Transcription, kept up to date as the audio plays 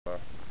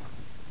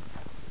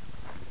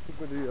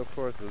Super D, of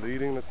course,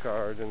 leading the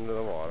charge into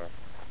the water.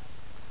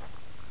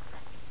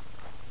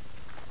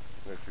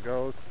 There she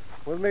goes.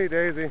 With me,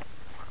 Daisy. And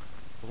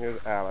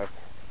here's Alice.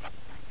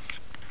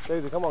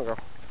 Daisy, come on, girl.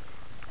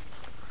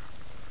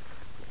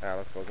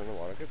 Alice goes in the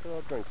water. Get your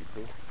little drinky,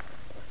 too.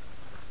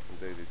 And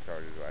Daisy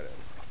charges right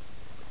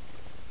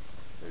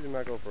in. Daisy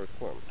might go for a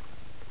swim.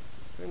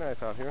 Very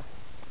nice out here.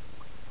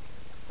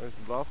 There's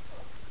the bluff.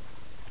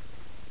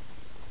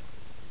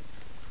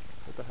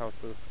 With the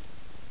houses.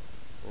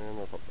 And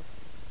more puppers.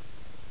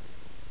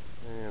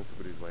 And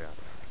Super D's way out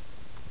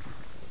there.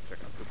 Let's check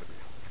out Super D.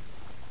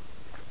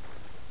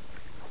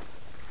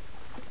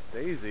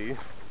 Daisy,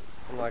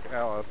 unlike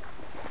Alice,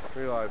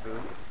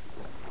 realizes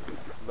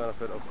the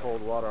benefit of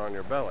cold water on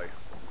your belly.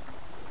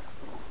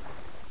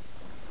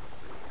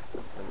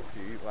 And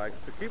she likes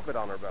to keep it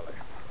on her belly.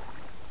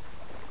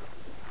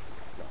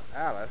 Now,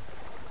 Alice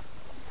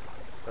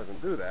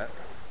doesn't do that,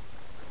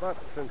 but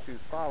since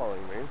she's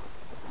following me,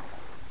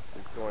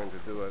 she's going to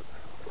do it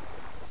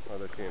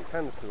whether she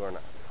intends to or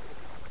not.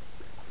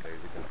 Daisy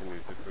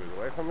continues to cruise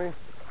away from me.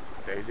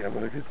 Daisy, I'm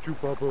gonna get you,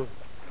 Papa.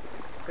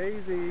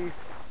 Daisy,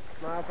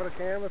 smile for the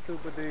camera,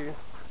 Super D.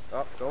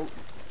 Oh, don't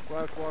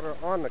splash water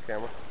on the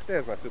camera.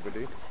 There's my Super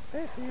D.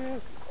 There she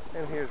is.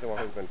 And here's the one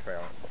who's been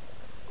trailing.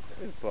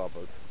 There's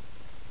Bubba's.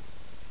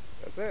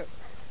 That's it.